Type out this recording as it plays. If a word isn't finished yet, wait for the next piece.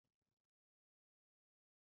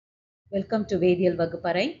Welcome to Vedial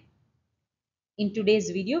Vagaparai. In today's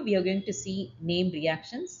video, we are going to see name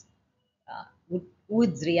reactions,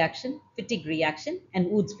 Wurtz reaction, Fittig reaction, and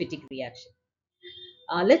Wurtz-Fittig reaction.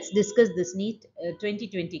 Let's discuss this neat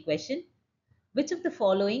 2020 question. Which of the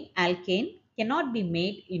following alkane cannot be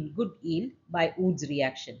made in good yield by Wurtz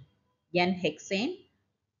reaction? N-hexane,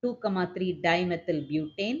 2,3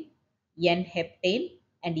 dimethylbutane, N-heptane,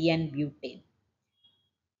 and N-butane.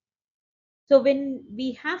 So when we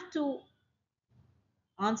have to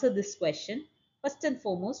answer this question, first and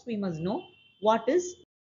foremost, we must know what is.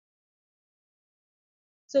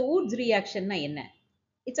 So Wurtz reaction na enna?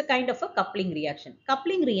 It's a kind of a coupling reaction.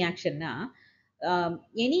 Coupling reaction na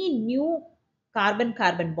any new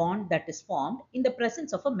carbon-carbon bond that is formed in the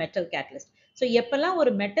presence of a metal catalyst. So எப்பெல்லாம்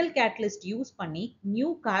ஒரு metal catalyst use பண்ணி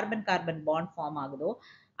new carbon-carbon bond form ஆகுதோ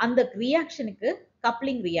அந்த ரியாக்ஷனுக்கு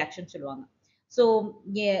coupling reaction சொல்லுவாங்க. So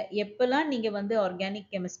எப்பெல்லாம் நீங்க வந்து organic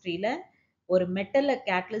கெமிஸ்ட்ரியில ஒரு மெட்டலை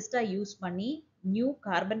கேட்டலிஸ்டா யூஸ் பண்ணி நியூ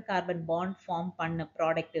கார்பன் பாண்ட் ஃபார்ம் பண்ண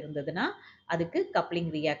ப்ராடக்ட் இருந்ததுன்னா அதுக்கு கப்ளிங்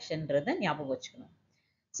ரியாக்ஷன்றதை ஞாபகம் வச்சுக்கணும்.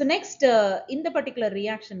 ஸோ நெக்ஸ்ட் இந்த பர்டிகுலர்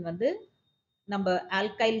ரியாக்ஷன் வந்து நம்ம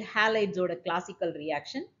ஆல்கைல் ஹாலைட்ஸோட கிளாசிக்கல்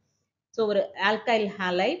ரியாக்ஷன். ஸோ ஒரு ஆல்கைல்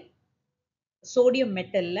ஹாலைட் சோடியம்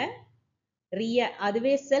மெட்டல்ல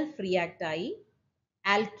அதுவே செல்ஃப் ரியாக்ட் ஆகி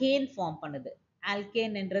ஆல்கேன் ஃபார்ம் பண்ணுது.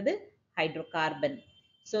 ஆல்கேன் என்றது hydrocarbon.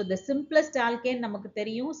 So the simplest alkane நமக்கு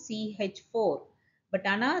தெரியும் CH4. பட்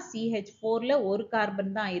ஆனால் CH4ல ஒரு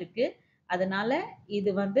கார்பன் தான் இருக்கு. அதனால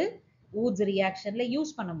இது வந்து Wurtz ரியாக்ஷன்ல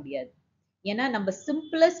யூஸ் பண்ண முடியாது. ஏன்னா நம்ம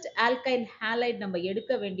சிம்பிளஸ்ட் ஆல்கைல் ஹாலைட் நம்ம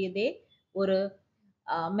எடுக்க வேண்டியதே ஒரு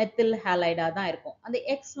மெத்தில் ஹாலைடா தான் இருக்கும். அந்த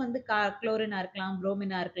எக்ஸ் வந்து குளோரினா இருக்கலாம்,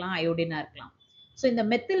 புரோமினா இருக்கலாம், அயோடினா இருக்கலாம். ஸோ இந்த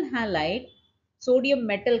methyl allied sodium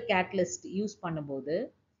metal catalyst use பண்ணும்போது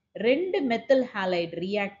ரெண்டு மெத்தில் ஹாலைட்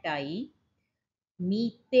ரியாக்ட் ஆகி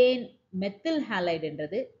மீத்தேன் மெத்தில்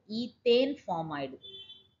ஹாலைடுன்றது ஈத்தேன் ஃபார்ம் ஆயிடுது.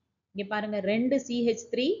 இங்க பாருங்க, ரெண்டு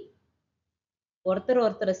CH3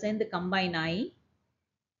 ஒருத்தர் சேர்ந்து கம்பைன் ஆகி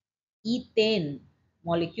ஈத்தேன்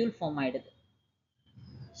மாலிக்யூல் ஃபார்ம் ஆயிடுது.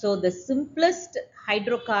 So the simplest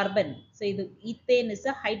hydrocarbon, so இது ethane is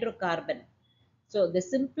a hydrocarbon. So the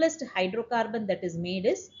simplest hydrocarbon that is made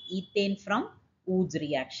is ethane from Wurtz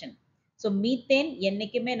reaction. So methane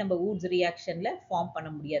என்னைக்குமே நம்ம Wurtz reactionல ஃபார்ம் பண்ண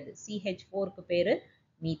முடியாது. CH4க்கு பேரு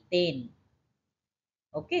மீத்தேன்.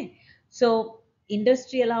 ஓகே, ஸோ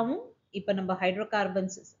இண்டஸ்ட்ரியலாகவும் இப்போ நம்ம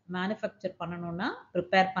hydrocarbons manufacture பண்ணணும்னா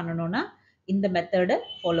ப்ரிப்பேர் பண்ணணும்னா இந்த மெத்தடை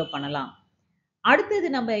ஃபாலோ பண்ணலாம்.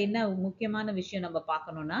 அடுத்தது நம்ம என்ன முக்கியமான விஷயம் நம்ம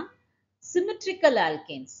பார்க்கணும்னா சிமெட்ரிக்கல்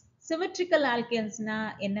ஆல்கேன்ஸ். சிமெட்ரிக்கல் ஆல்கேன்ஸ்னா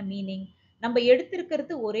என்ன மீனிங்? நம்ம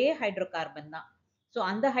எடுத்திருக்கிறது ஒரே ஹைட்ரோகார்பன் தான். ஸோ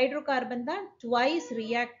அந்த ஹைட்ரோகார்பன் தான் ட்வைஸ்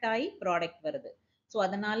ரியாக்ட் ஆகி ப்ராடக்ட் வருது. ஸோ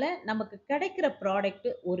அதனால நமக்கு கிடைக்கிற ப்ராடக்ட்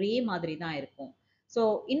ஒரே மாதிரி தான் இருக்கும். ஸோ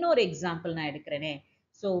இன்னொரு எக்ஸாம்பிள் நான் எடுக்கிறேனே.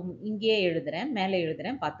 ஸோ இங்கேயே எழுதுறேன், மேலே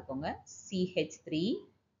எழுதுறேன், பார்த்துக்கோங்க. CH3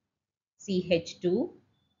 CH2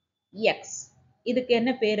 X. இதுக்கு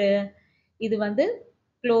என்ன பேரு? இது வந்து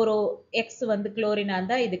குளோரோ, எக்ஸ் வந்து குளோரினா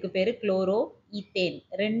இருந்தா இதுக்கு பேரு குளோரோ ஈத்தேன்.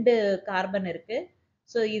 ரெண்டு கார்பன் இருக்கு.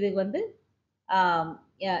 ஸோ இது வந்து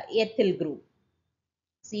ethyl group.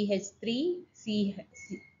 CH3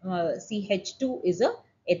 CH2 is a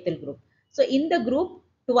ethyl group. So இந்த குரூப்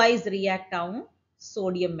twice react ஆகும்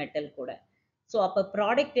சோடியம் மெட்டல் கூட. ஸோ அப்ப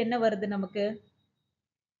ப்ராடக்ட் என்ன வருது நமக்கு?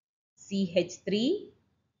 CH3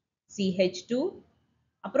 CH2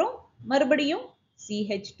 அப்புறம் மறுபடியும்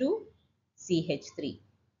CH2 CH3.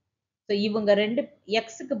 ஸோ இவங்க ரெண்டு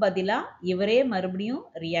எக்ஸுக்கு பதிலா இவரே மறுபடியும்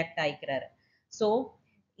ரியாக்ட் ஆயிக்கிறாரு. ஸோ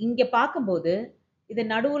இங்க பார்க்கும்போது இது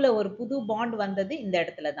நடுவுல ஒரு புது பாண்ட் வந்தது இந்த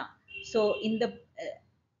இடத்துல தான். ஸோ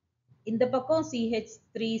இந்த பக்கம்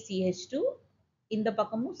CH3 CH2, இந்த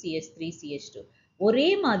பக்கமும் CH3 CH2 ஒரே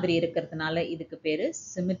மாதிரி இருக்கிறதுனால இதுக்கு பேரு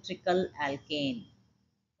சிமெட்ரிக்கல் ஆல்கேன்.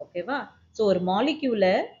 ஓகேவா? ஸோ ஒரு மாலிக்யூல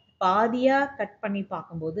பாதியா கட் பண்ணி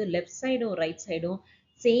பார்க்கும்போது லெஃப்ட் சைடும் ரைட் சைடும்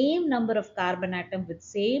same number of carbon atom with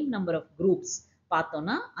same number of groups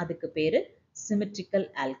பார்த்தோம்னா அதுக்கு பேரு சிமெட்ரிக்கல்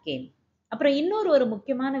ஆல்கேன். அப்புறம் இன்னொரு ஒரு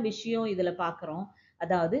முக்கியமான விஷயம் இதுல பார்க்குறோம்,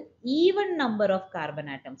 அதாவது even number of carbon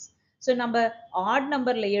atoms. So நம்ம ஆட்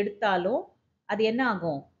நம்பர்ல எடுத்தாலும் அது என்ன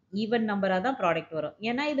ஆகும்? ஈவன் நம்பரா தான் ப்ராடக்ட் வரும்.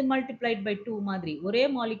 ஏன்னா இது மல்டிப்ளைட் பை 2 மாதிரி ஒரே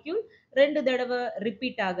மாலிக்யூல் ரெண்டு தடவை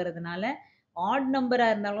ரிப்பீட் ஆகுறதுனால ஆட் நம்பரா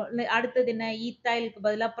இருந்தாலும். அடுத்தது என்ன? ஈத்தைலுக்கு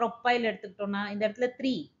பதிலாக ப்ரொப்பைல் எடுத்துக்கிட்டோம்னா இந்த இடத்துல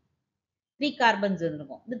 3 கார்பன்ஸ்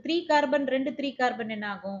இருக்கும். இந்த 3 கார்பன் 3 கார்பன் என்ன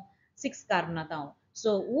ஆகும்? 6 கார்பனா தான் ஆகும். ஸோ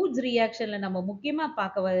Wurtz ரியாக்ஷன்ல நம்ம முக்கியமா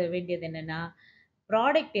பார்க்க வேண்டியது என்னன்னா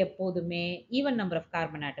ப்ராடக்ட் எப்போதுமே even number of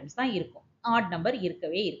carbon atoms தான் இருக்கும், ஆட் நம்பர்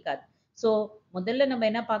இருக்கவே இருக்காது. ஸோ முதல்ல நம்ம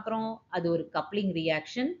என்ன பார்க்குறோம்? அது ஒரு கப்ளிங்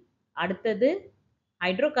ரியாக்ஷன். அடுத்தது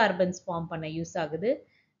ஹைட்ரோகார்பன்ஸ் ஃபார்ம் பண்ண யூஸ் ஆகுது.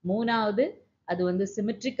 மூணாவது அது வந்து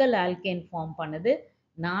symmetrical alkane form பண்ணுது.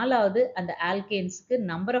 நாலாவது அந்த alkanesக்கு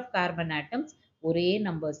number of carbon atoms ஒரே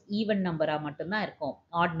numbers, even numberஆ மட்டும்தான் இருக்கும்.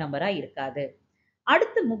 odd numberஆ இருக்காது.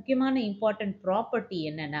 அடுத்து முக்கியமான important property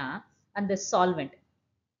என்னன்னா, அந்த solvent.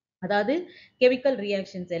 அதாவது chemical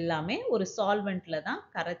reactions எல்லாமே ஒரு solventல தான்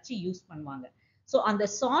கரைச்சி யூஸ் பண்ணுவாங்க. So அந்த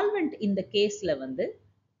solvent இந்த கேஸ்ல வந்து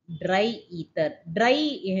dry ether. dry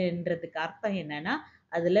என்றதுக்கு அர்த்தம் என்னன்னா,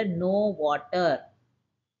 அதுல no water.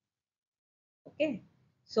 ஓகே.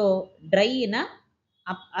 ஸோ ட்ரைனா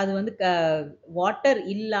அது வந்து வாட்டர்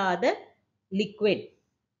இல்லாத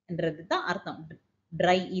லிக்விட்ன்றது தான் அர்த்தம்.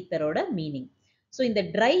 Try ஈத்தரோட meaning. ஸோ இந்த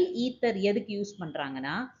ட்ரை ஈத்தர் எதுக்கு யூஸ்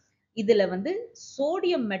பண்றாங்கன்னா, இதுல வந்து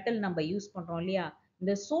சோடியம் மெட்டல் நம்ம யூஸ் பண்றோம் இல்லையா,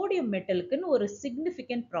 இந்த சோடியம் மெட்டலுக்குன்னு ஒரு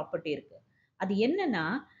சிக்னிஃபிகண்ட் ப்ராப்பர்ட்டி இருக்கு. அது என்னன்னா,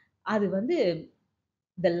 அது வந்து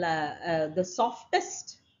the softest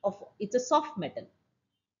of, it's a soft metal.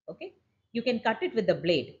 Okay, you can cut it with the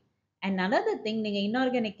blade. And another thing, நீங்க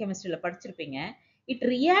inorganic chemistryல படிச்சிருப்பீங்க, it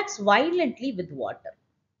reacts violently with water.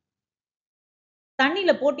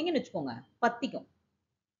 தண்ணியில போட்டீங்கன்னு வச்சுக்கோங்க, பத்திக்கும்.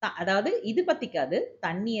 அதாவது இது பத்திக்காது,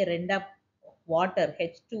 தண்ணியை ரெண்டா வாட்டர்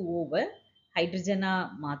H2O ஹைட்ரஜனா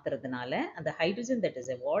மாத்துறதுனால அந்த hydrogen that is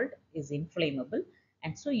evolved is inflammable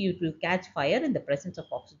and so it will catch fire in the presence of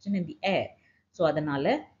oxygen in the air. So அதனால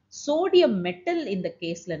சோடியம் மெட்டல் இந்த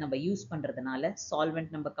கேஸ்ல நம்ம யூஸ் பண்றதுனால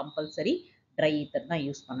சால்வெண்ட் நம்ம கம்பல்சரி ட்ரை ஈத்தர் தான்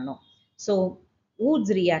யூஸ் பண்ணணும். So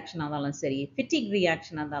ஊட்ஸ் ரியாக்ஷனாக இருந்தாலும் சரி, ஃபிட்டிக்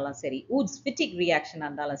ரியாக்ஷனாக இருந்தாலும் சரி, Wurtz-Fittig ரியாக்ஷனாக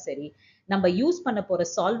இருந்தாலும் சரி, நம்ம யூஸ் பண்ண போற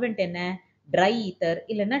சால்வெண்ட் என்ன, ட்ரை ஈத்தர்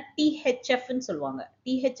இல்லைன்னா THFன்னு சொல்லுவாங்க.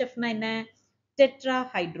 THFனா என்ன, டெட்ரா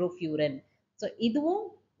ஹைட்ரோஃபியூரன். ஸோ இதுவும்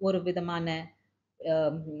ஒரு விதமான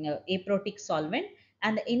ஏப்ரோட்டிக் சால்வெண்ட்.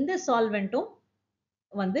 அண்ட் இந்த சால்வெண்ட்டும்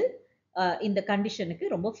வந்து இந்த கண்டிஷனுக்கு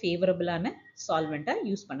ரொம்ப ஃபேவரபிளான சால்வெண்டா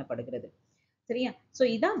யூஸ் பண்ணப்படுகிறது. சரியா? ஸோ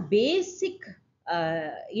இதான் பேசிக்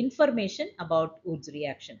information about Wurtz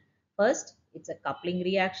reaction. First, it's a coupling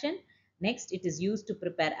reaction. Next, it is used to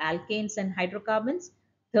prepare alkanes and hydrocarbons.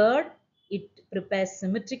 Third, it prepares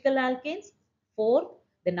symmetrical alkanes. Fourth,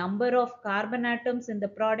 the number of carbon atoms in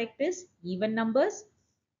the product is even numbers.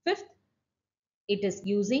 Fifth, it is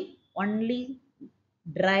using only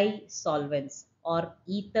dry solvents or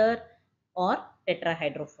ether or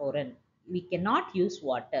tetrahydrofuran. We cannot use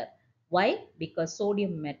water. Why? Because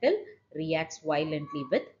sodium metal reacts violently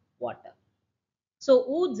with water. So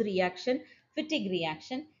Wurtz reaction, Fittig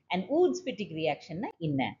reaction and Wurtz-Fittig reaction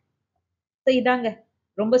என்ன? So இதாங்க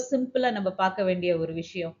ரொம்ப சிம்பிளா நம்ம பார்க்க வேண்டிய ஒரு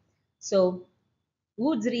விஷயம். So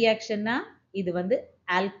Wurtz reactionனா இது வந்து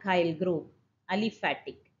alkyl group,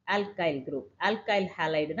 aliphatic alkyl group, alkyl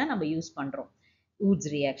halide தான் நம்ம யூஸ் பண்றோம் Wurtz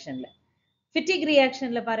reactionல. Fittig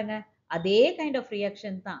reactionல பாருங்க, அதே kind of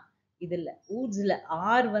reaction தான். இதுல Wurtzல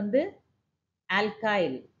R வந்து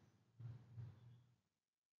alkyl,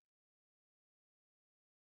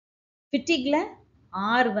 Fittigல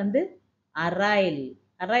R வந்து aryl.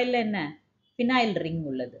 Arylல என்ன, phenyl ring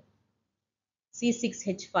உள்ளது,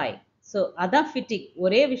 C6H5. ஸோ அதான் Fittig,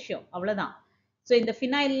 ஒரே விஷயம், அவ்வளவுதான். ஸோ இந்த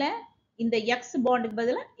phenylல இந்த X பாண்டுக்கு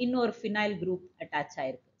பதிலா இன்னொரு phenyl group attach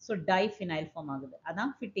ஆயிருக்கு. ஸோ diphenyl form ஆகுது.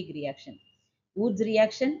 அதான் Fittig reaction. Wurtz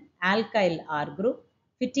reaction, alkyl R group.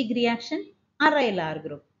 Fittig reaction, aryl R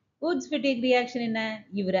group. Wurtz-Fittig reaction என்ன,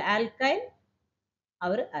 இவர் alkyl,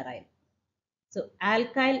 our aryl. So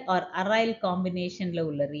alkyl or aryl combinationல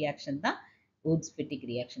உள்ள reaction தான் Wurtz-Fittig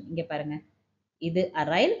reaction. இங்க பாருங்க, இது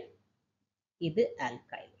aryl, இது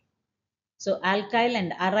alkyl. So alkyl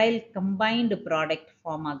and aryl combined product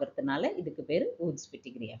form ஆகிறதுனால இதுக்கு பேரு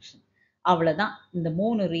Wurtz-Fittig reaction. அவ்வளவுதான். இந்த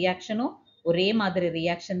மூணு ரியாக்ஷனும் ஒரே மாதிரி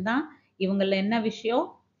ரியாக்ஷன் தான். இவங்கள என்ன விஷயம்,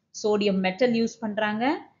 சோடியம் மெட்டல் யூஸ் பண்றாங்க,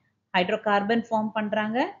 ஹைட்ரோகார்பன் ஃபார்ம்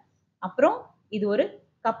பண்றாங்க, அப்புறம் இது ஒரு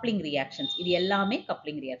கப்ளிங் ரியாக்ஷன்ஸ். இது எல்லாமே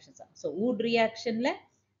கப்ளிங் ரியாக்ஷன்ஸ் தான். ஸோ Wurtz ரியாக்ஷன்ல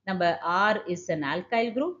நம்ம R is an alkyl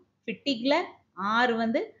group, Fittigல R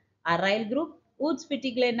வந்து aryl group,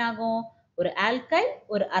 Wurtz-Fittigல என்ன ஆகும், ஒரு alkyl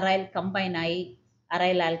ஒரு aryl combine ஆகி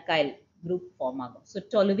aryl alkyl group ஃபார்ம் ஆகும். So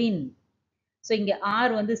toluene. ஸோ இங்க R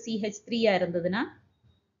வந்து CH3 இருந்ததுன்னா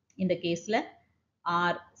இந்த கேஸ்ல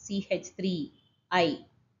R CH3I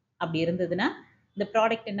அப்படி இருந்ததுன்னா இந்த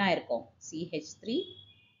ப்ராடக்ட் என்ன இருக்கும், CH3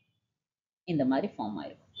 இந்த மாதிரி ஃபார்ம்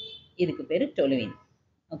ஆயிருக்கும். இதுக்கு பேரு toluene.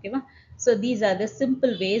 ஓகேவா? So these are the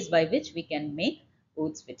simple ways by which we can make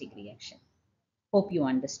Wurtz-Fittig reaction. Hope you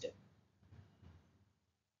understood.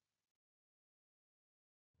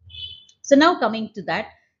 So now coming to that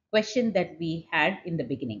question that we had in the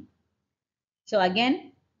beginning. So again,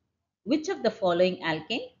 which of the following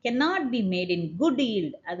alkane cannot be made in good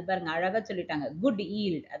yield? அது பாருங்க அழகா சொல்லிட்டாங்க, good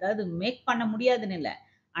yield. அதாவது make பண்ண முடியாதுன்னு இல்லை,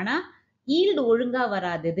 ஆனா yield ஒழுங்கா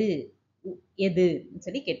வராதது எது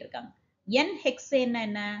சொல்லி கேட்டிருக்காங்க. N-hexane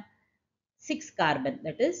என்ன, 6 carbon,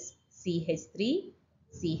 that is CH3,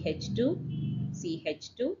 CH2,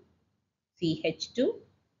 CH2, CH2,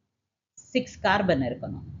 6 carbon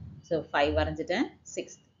இருக்கணும். So 5 வரைஞ்சிட்டேன்,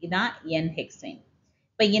 6 இதான் N hexane.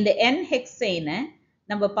 இப்போ இந்த N hexane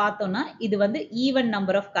நம்ம பார்த்தோம்னா இது வந்து even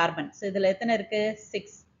number of carbon. So இதுல எத்தனை இருக்கு? 6.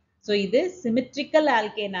 So இது symmetrical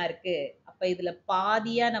alkane இருக்கு. அப்ப இதுல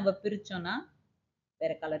பாதியா நம்ம பிரிச்சோம்னா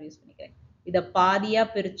வேற கலர் யூஸ் பண்ணிக்கிறேன். இத பாதியா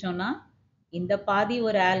பிரிச்சோம்னா இந்த பாதி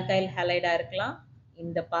ஒரு ஆல்கைல் ஹலைடா இருக்கலாம்,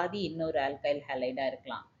 இந்த பாதி இன்னொரு ஆல்கைல் ஹலைடா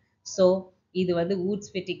இருக்கலாம். ஸோ இது வந்து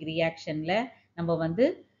Wurtz-Fittig ரியாக்ஷன்ல நம்ம வந்து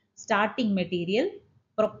ஸ்டார்டிங் மெட்டீரியல்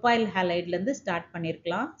ப்ரொப்பைல் ஹலைட்லேருந்து ஸ்டார்ட்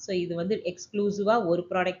பண்ணியிருக்கலாம். ஸோ இது வந்து எக்ஸ்க்ளூசிவாக ஒரு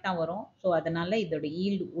ப்ராடக்ட் தான் வரும். ஸோ அதனால இதோட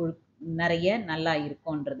ஈல்டு நிறைய நல்லா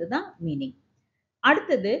இருக்கும்ன்றது தான் மீனிங்.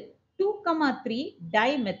 அடுத்தது 2,3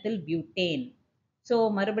 டைமெத்தில் பியூட்டேன். ஸோ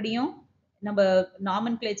மறுபடியும் நம்ம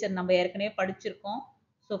நாமன்கிளேச்சர் நம்ம ஏற்கனவே படிச்சிருக்கோம்.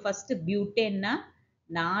 So first பியூட்டேன்னா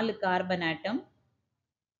 4 carbon atom.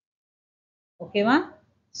 ஓகேவா?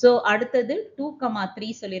 ஸோ அடுத்தது 2,3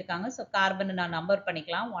 சொல்லியிருக்காங்க. ஸோ கார்பன் நான் நம்பர்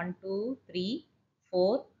பண்ணிக்கலாம். 1 2 3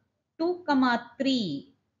 4.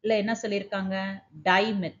 2,3ல என்ன சொல்லியிருக்காங்க?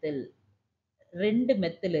 டைமெத்தில். 2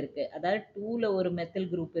 மெத்தில் இருக்கு. அதாவது 2ல ஒரு மெத்தில்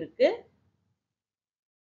குரூப் இருக்கு,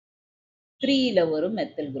 3ல ஒரு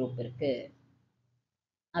மெத்தில் குரூப் இருக்கு.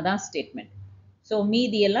 அதான் ஸ்டேட்மெண்ட். ஸோ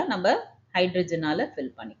மீதி எல்லாம் நம்ம ஹைட்ரஜனால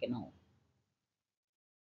ஃபில் பண்ணிக்கணும்.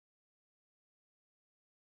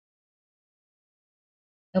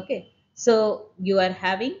 Okay, so you are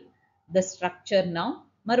having the structure now.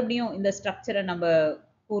 மறுபடியும் இந்த ஸ்ட்ரக்சரை நம்ம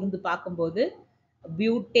கூர்ந்து பார்க்கும்போது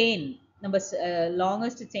பியூட்டேன் நம்ம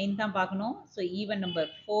லாங்கஸ்ட் செயின் தான் பார்க்கணும். ஸோ ஈவன் நம்பர்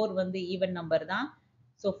 4 வந்து ஈவன் நம்பர் தான்.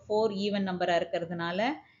 ஸோ 4 ஈவன் நம்பராக இருக்கிறதுனால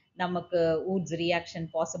நமக்கு Wurtz ரியாக்ஷன்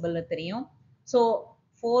பாசிபிள்னு தெரியும். So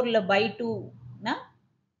 4ல by 2னா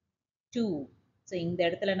 2. ஸோ இந்த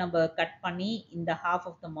இடத்துல நம்ம கட் பண்ணி இந்த half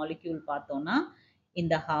of the molecule பார்த்தோம்னா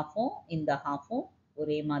இந்த halfம் இந்த halfம்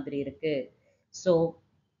ஒரே மாதிரி இருக்கு. ஸோ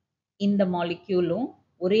இந்த மாலிக்யூலும்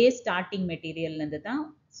ஒரே ஸ்டார்டிங் மெட்டீரியல்லேருந்து தான்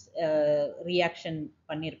ரியாக்ஷன்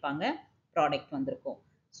பண்ணியிருப்பாங்க, ப்ராடக்ட் வந்திருக்கும்.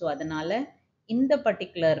 ஸோ அதனால இந்த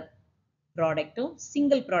பர்டிகுலர் ப்ராடக்ட்டும்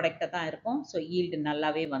சிங்கிள் ப்ராடக்டாக தான் இருக்கும். ஸோ ஈல்டு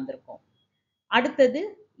நல்லாவே வந்திருக்கும். அடுத்தது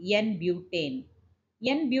என் பியூட்டேன்.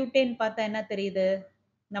 என் பியூட்டேன் பார்த்தா என்ன தெரியுது?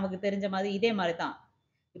 நமக்கு தெரிஞ்ச மாதிரி இதே மாதிரி தான்.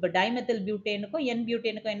 இப்போ டைமெத்தில் பியூட்டேனுக்கும் என்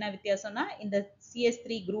பியூட்டேனுக்கும் என்ன வித்தியாசம்னா இந்த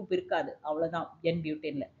CH3 குரூப் இருக்காது, அவ்வளோதான் என்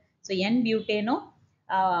பியூட்டேனில். ஸோ என் பியூட்டேனும்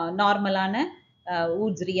நார்மலான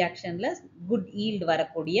Wurtz ரியாக்ஷனில் குட் ஈல்டு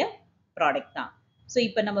வரக்கூடிய ப்ராடக்ட் தான். ஸோ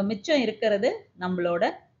இப்போ நம்ம மிச்சம் இருக்கிறது நம்மளோட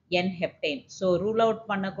என் ஹெப்டேன். ஸோ ரூல் அவுட்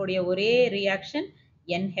பண்ணக்கூடிய ஒரே ரியாக்ஷன்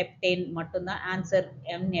என் ஹெப்டேன் மட்டும்தான். ஆன்சர்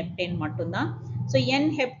என் ஹெப்டேன் மட்டும்தான். ஸோ என்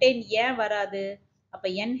ஹெப்டேன் ஏன் வராது? அப்போ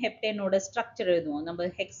என் ஹெப்டேனோட ஸ்ட்ரக்சர் எழுதுவோம். நம்ம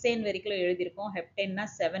ஹெக்சேன் வரைக்கும் எழுதியிருக்கோம். ஹெப்டேன்னா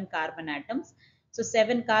 7 carbon atoms. So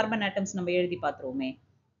 7 carbon atoms நம்ம எழுதி பார்த்துருவோமே.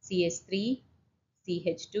 CH3,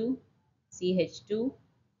 CH2, CH2,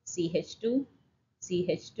 CH2,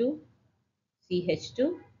 CH2, CH2,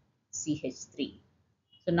 CH3.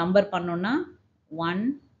 So number பண்ணோம்னா 1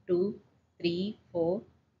 2 3 4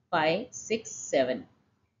 5 6 7.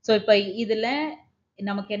 ஸோ இப்போ இதில்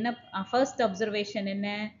நமக்கு என்ன ஃபர்ஸ்ட் அப்சர்வேஷன் என்ன?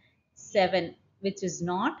 7, which is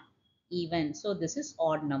not even. So this is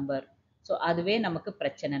odd number. So அதுவே நமக்கு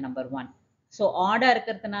பிரச்சனை நம்பர் 1. ஸோ ஆடா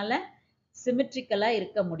இருக்கிறதுனால சிமெட்ரிக்கலா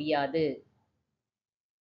இருக்க முடியாது.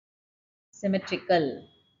 Symmetrical,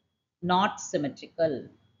 not symmetrical.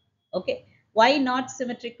 Okay, why not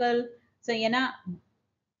symmetrical? So ஏன்னா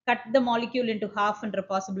cut the molecule into half என்ற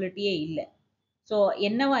பாசிபிலிட்டியே இல்லை. ஸோ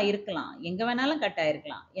என்னவா இருக்கலாம்? எங்க வேணாலும் கட்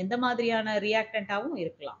ஆயிருக்கலாம், எந்த மாதிரியான ரியாக்டண்டாகவும்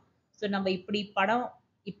இருக்கலாம். ஸோ நம்ம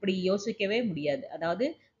இப்படி யோசிக்கவே முடியாது. அதாவது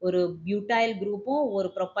ஒரு பியூட்டைல் குரூப்பும் ஒரு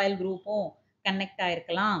ப்ரொப்பைல் குரூப்பும் கனெக்ட்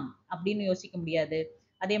ஆயிருக்கலாம் அப்படின்னு யோசிக்க முடியாது.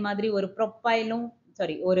 அதே மாதிரி ஒரு ப்ரொப்பைலும்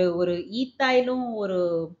ஒரு ஈத்தைலும் ஒரு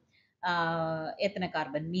எத்தனை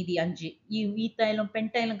கார்பன் மீதி 5 ஈத்தைலும்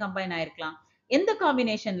பென்டைலும் கம்பைன் ஆயிருக்கலாம். எந்த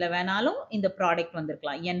காம்பினேஷன்ல வேணாலும் இந்த ப்ராடக்ட்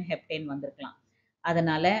வந்திருக்கலாம், என் ஹெப்டேன் வந்திருக்கலாம்.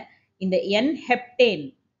 அதனால இந்த என் ஹெப்டேன்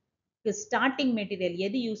ஸ்டார்டிங் மெட்டீரியல்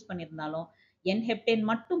எது யூஸ் பண்ணியிருந்தாலும் என் ஹெப்டேன்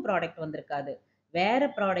மட்டும் ப்ராடக்ட் வந்திருக்காது, வேற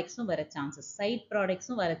ப்ராடக்ட்ஸும் வர சான்சஸ், சைட்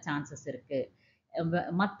ப்ராடக்ட்ஸும் வர சான்சஸ் இருக்கு.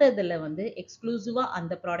 மற்ற இதில் வந்து எக்ஸ்க்ளூசிவா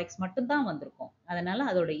அந்த ப்ராடக்ட்ஸ் மட்டும்தான் வந்திருக்கும். அதனால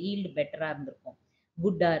அதோட ஈல்டு பெட்டரா இருந்திருக்கும்,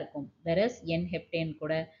 குட்டா இருக்கும். வெரஸ் என் ஹெப்டேன்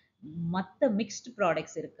கூட மற்ற மிக்ஸ்டு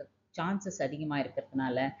ப்ராடக்ட்ஸ் இருக்கு சான்சஸ் அதிகமா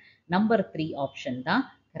இருக்கிறதுனால நம்பர் 3 ஆப்ஷன் தான்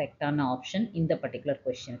கரெக்டான ஆப்ஷன் இந்த பர்டிகுலர்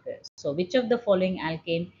கொஸ்டினுக்கு. So which of the following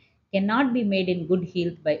alkane cannot be made in good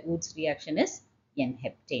health by Wurtz reaction is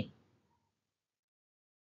N-heptane.